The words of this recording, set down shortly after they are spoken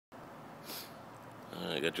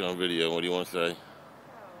I got you on video. What do you want to say? No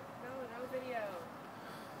video.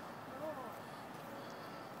 No.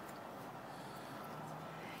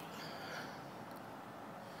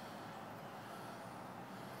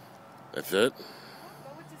 That's it? I don't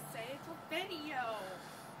know what to say. It's a video.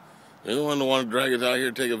 You're the one that wanted to drag us out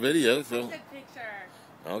here to take a video, so. It's a picture.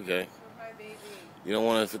 Okay. With my baby. You don't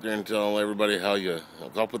want to sit there and tell everybody how you.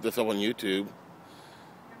 I'll put this up on YouTube. You're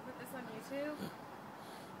gonna put this on YouTube?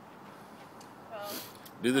 Well.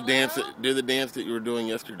 Do the dance. Do the dance that you were doing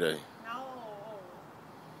yesterday. No.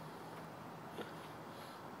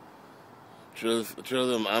 Show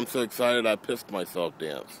them. I'm so excited. I pissed myself.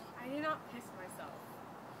 Dance. I did not piss myself.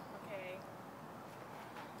 Okay.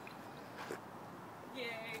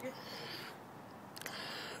 Yay.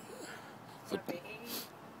 So, My baby.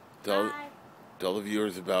 tell the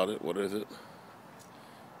viewers about it. What is it? It's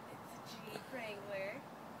a Jeep Wrangler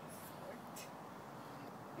Sport.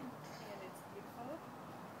 And it's beautiful.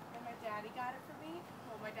 And my daddy got it for me.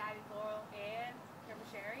 Well, my daddy's Laurel and Grandma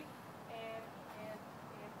Sherry. And it's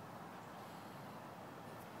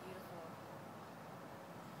beautiful.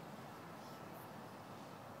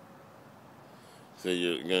 So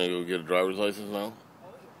you're gonna go get a driver's license now?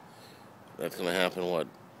 Oh yeah. That's gonna happen what?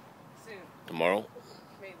 Soon. Tomorrow?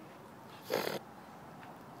 Maybe.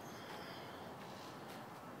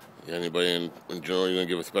 Anybody in general you're gonna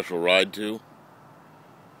give a special ride to? You. I'm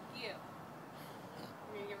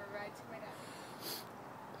gonna give a ride to my dad.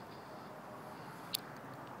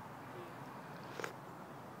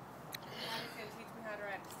 Daddy's gonna teach me how to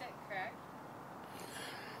ride a stick, correct?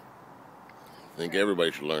 I think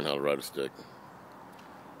everybody should learn how to ride a stick.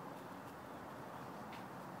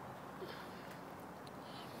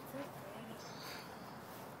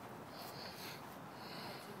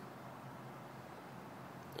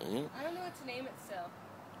 I don't know what to name it still.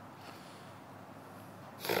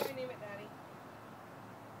 What do I name it, Daddy?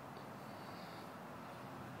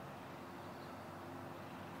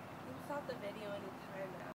 You can stop the video anytime now.